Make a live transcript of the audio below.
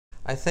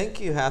I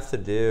think you have to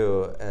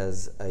do,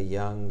 as a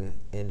young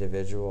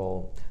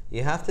individual,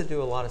 you have to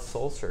do a lot of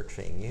soul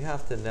searching. You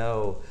have to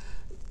know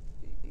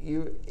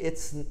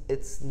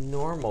it's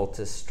normal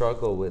to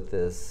struggle with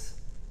this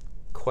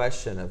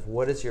question of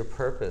what is your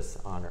purpose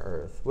on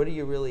earth? What are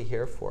you really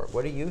here for?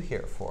 What are you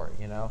here for?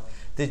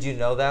 Did you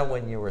know that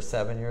when you were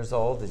 7 years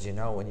old? Did you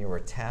know when you were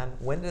 10?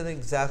 When did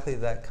exactly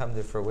that come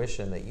to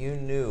fruition, that you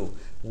knew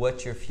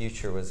what your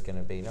future was going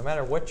to be, no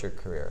matter what your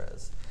career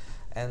is?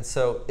 And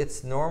so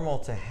it's normal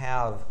to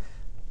have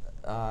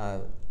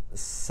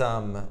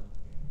some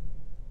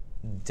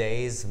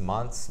days,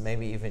 months,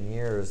 maybe even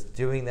years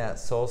doing that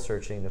soul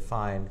searching to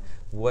find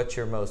what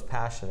you're most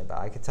passionate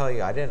about. I can tell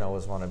you, I didn't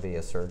always want to be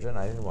a surgeon.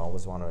 I didn't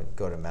always want to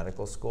go to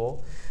medical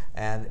school.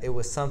 And it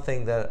was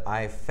something that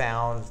I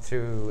found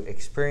through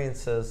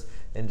experiences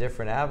in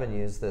different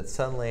avenues that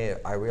suddenly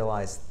I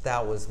realized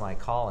that was my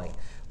calling.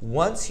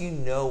 Once you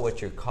know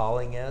what your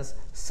calling is,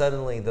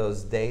 suddenly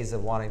those days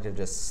of wanting to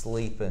just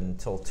sleep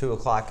until 2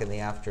 o'clock in the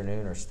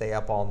afternoon or stay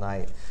up all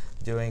night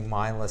doing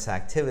mindless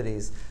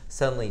activities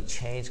suddenly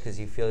change, because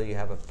you feel you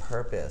have a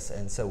purpose.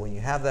 And so when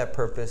you have that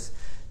purpose,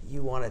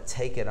 you want to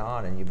take it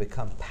on and you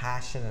become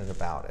passionate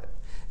about it.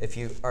 If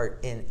you are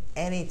in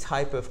any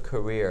type of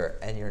career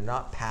and you're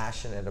not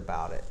passionate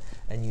about it,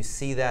 and you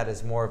see that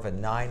as more of a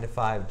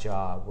 9-to-5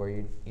 job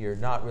where you're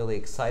not really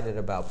excited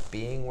about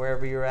being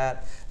wherever you're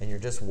at, and you're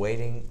just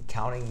waiting,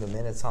 counting the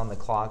minutes on the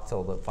clock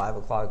till the 5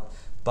 o'clock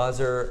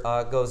buzzer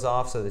goes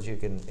off so that you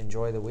can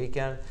enjoy the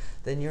weekend,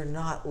 then you're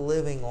not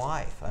living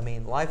life. I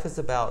mean, life is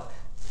about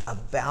a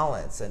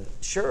balance, and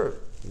sure,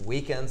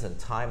 weekends and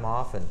time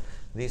off and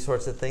these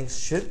sorts of things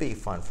should be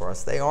fun for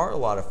us. They are a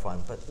lot of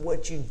fun, but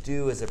what you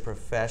do as a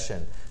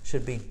profession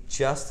should be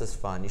just as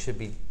fun. You should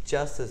be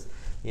just as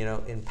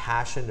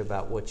impassioned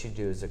about what you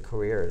do as a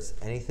career as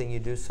anything you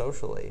do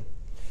socially.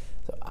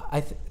 So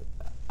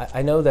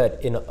I know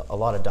that a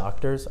lot of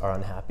doctors are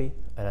unhappy,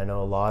 and I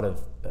know a lot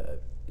of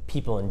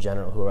people in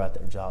general who are at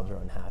their jobs are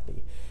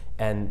unhappy.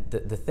 And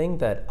the thing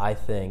that I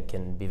think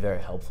can be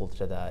very helpful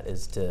to that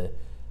is to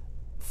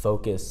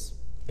focus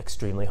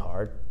extremely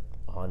hard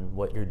on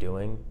what you're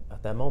doing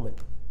at that moment.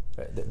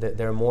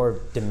 There are more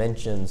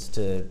dimensions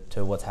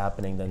to what's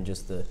happening than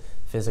just the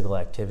physical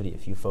activity.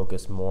 If you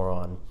focus more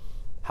on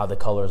how the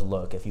colors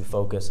look, if you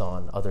focus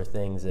on other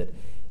things, it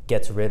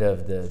gets rid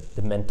of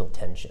the mental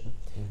tension.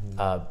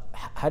 Mm-hmm.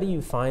 How do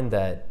you find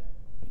that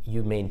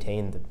you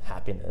maintain the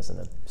happiness in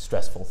a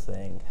stressful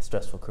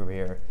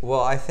career?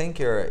 Well, I think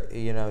you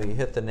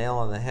hit the nail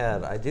on the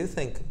head. I do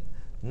think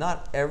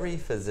not every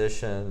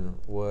physician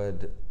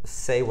would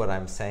say what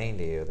I'm saying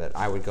to you, that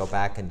I would go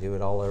back and do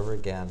it all over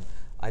again.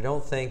 I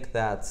don't think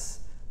that's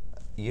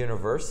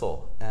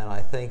universal, and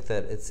I think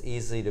that it's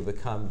easy to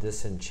become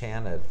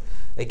disenchanted.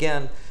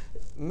 Again,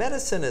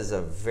 medicine is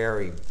a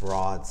very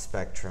broad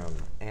spectrum,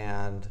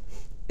 and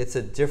it's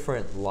a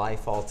different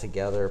life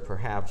altogether,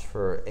 perhaps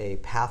for a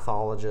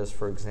pathologist,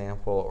 for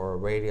example, or a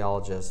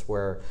radiologist,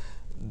 where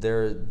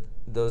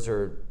those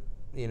are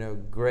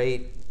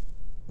great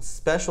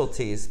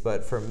specialties,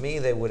 but for me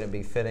they wouldn't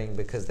be fitting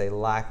because they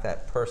lack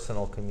that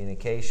personal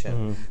communication.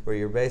 Mm-hmm. Where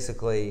you're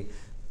basically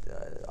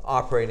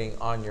operating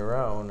on your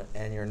own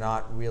and you're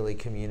not really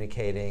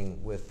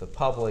communicating with the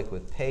public,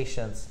 with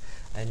patients,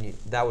 and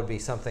that would be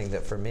something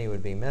that for me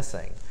would be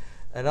missing.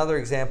 Another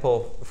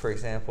example, for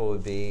example,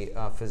 would be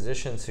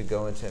physicians who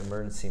go into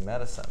emergency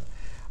medicine.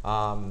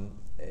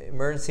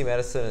 Emergency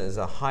medicine is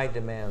a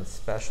high-demand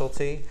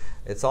specialty.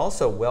 It's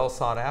also well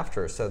sought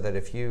after, so that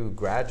if you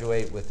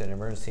graduate with an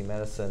emergency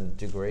medicine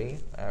degree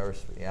or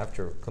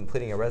after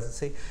completing a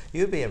residency,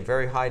 you'd be in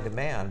very high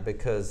demand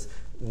because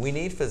we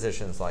need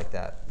physicians like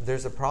that.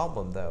 There's a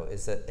problem, though,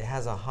 is that it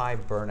has a high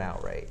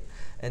burnout rate.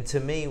 And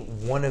to me,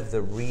 one of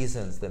the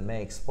reasons that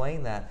may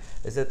explain that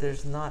is that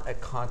there's not a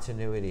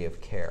continuity of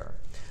care.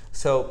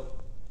 So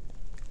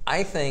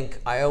I think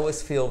I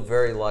always feel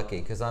very lucky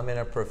because I'm in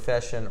a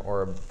profession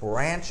or a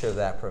branch of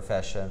that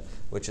profession,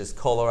 which is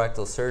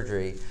colorectal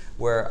surgery,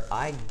 where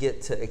I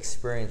get to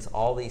experience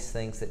all these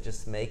things that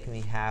just make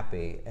me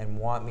happy and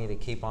want me to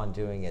keep on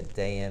doing it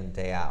day in,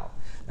 day out.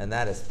 And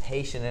that is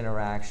patient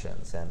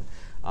interactions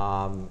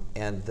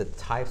and the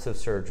types of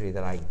surgery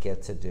that I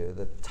get to do,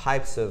 the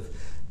types of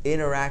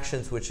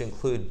interactions which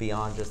include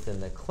beyond just in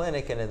the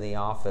clinic and in the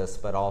office,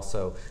 but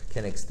also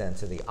can extend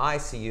to the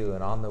ICU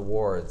and on the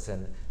wards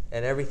and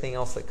everything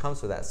else that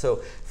comes with that. So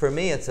for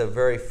me, it's a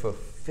very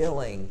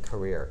fulfilling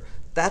career.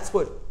 That's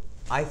what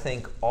I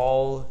think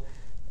all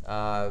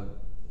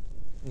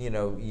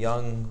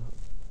young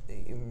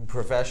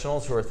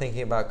professionals who are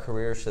thinking about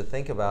careers should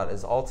think about,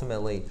 is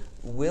ultimately,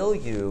 will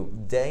you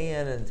day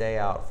in and day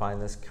out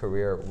find this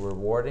career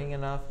rewarding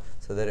enough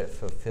so that it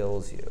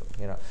fulfills you?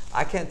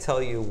 I can't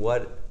tell you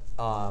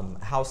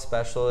how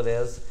special it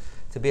is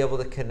to be able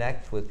to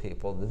connect with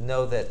people, to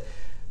know that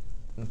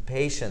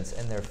patients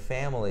and their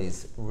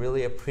families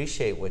really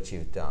appreciate what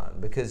you've done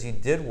because you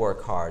did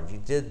work hard, you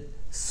did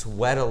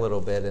sweat a little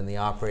bit in the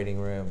operating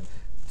room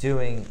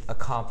doing a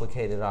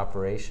complicated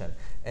operation.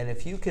 And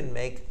if you can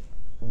make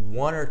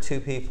one or two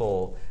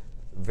people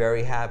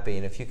very happy.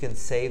 And if you can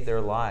save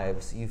their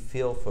lives, you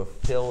feel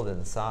fulfilled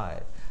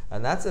inside.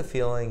 And that's a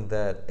feeling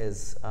that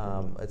is,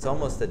 it's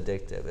almost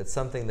addictive. It's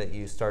something that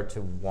you start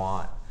to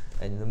want.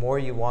 And the more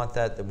you want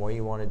that, the more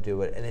you want to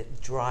do it. And it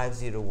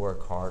drives you to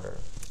work harder.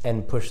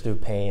 And push through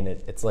pain.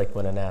 It's like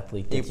when an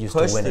athlete gets used to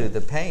winning. You push through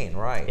the pain,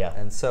 right. Yeah.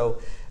 And so,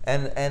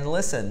 and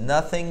listen,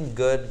 nothing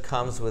good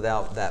comes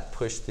without that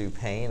push through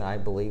pain. I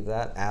believe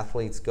that.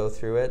 Athletes go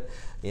through it.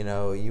 You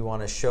know, you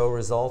want to show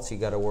results, you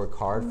got to work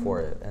hard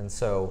for it. And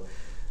so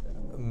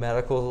the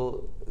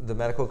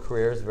medical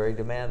career is very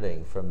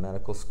demanding from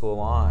medical school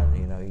on.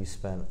 You know, you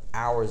spend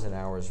hours and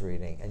hours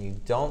reading and you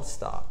don't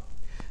stop.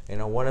 You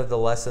know, one of the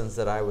lessons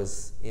that I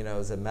was, you know,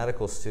 as a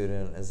medical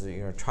student, as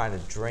you're trying to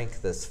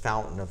drink this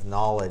fountain of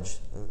knowledge,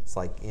 it's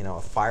like, you know,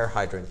 a fire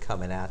hydrant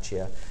coming at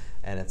you,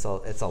 and it's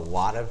a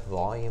lot of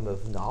volume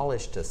of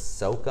knowledge to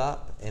soak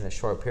up in a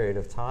short period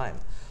of time.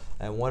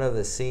 And one of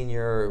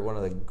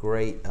the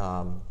great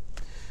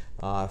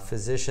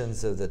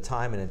physicians of the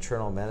time in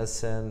internal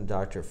medicine,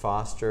 Dr.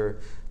 Foster,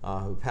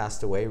 who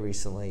passed away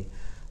recently,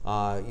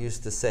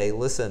 used to say,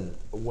 listen,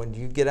 when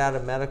you get out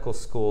of medical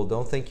school,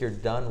 don't think you're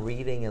done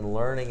reading and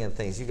learning and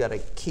things. You got to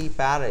keep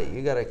at it.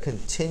 You got to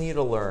continue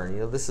to learn. You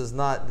know, this is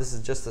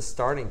just a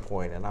starting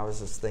point. And I was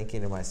just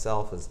thinking to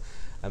myself as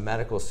a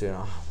medical student,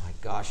 oh my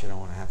gosh, I don't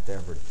want to have to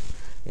ever,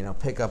 you know,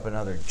 pick up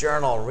another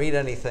journal, read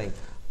anything.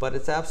 But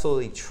it's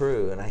absolutely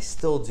true, and I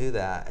still do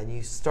that. And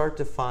you start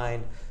to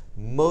find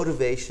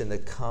motivation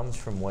that comes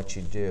from what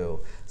you do,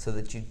 so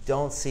that you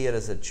don't see it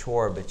as a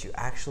chore, but you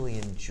actually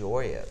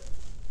enjoy it.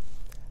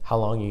 How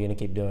long are you going to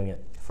keep doing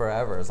it?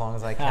 Forever, as long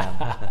as I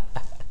can.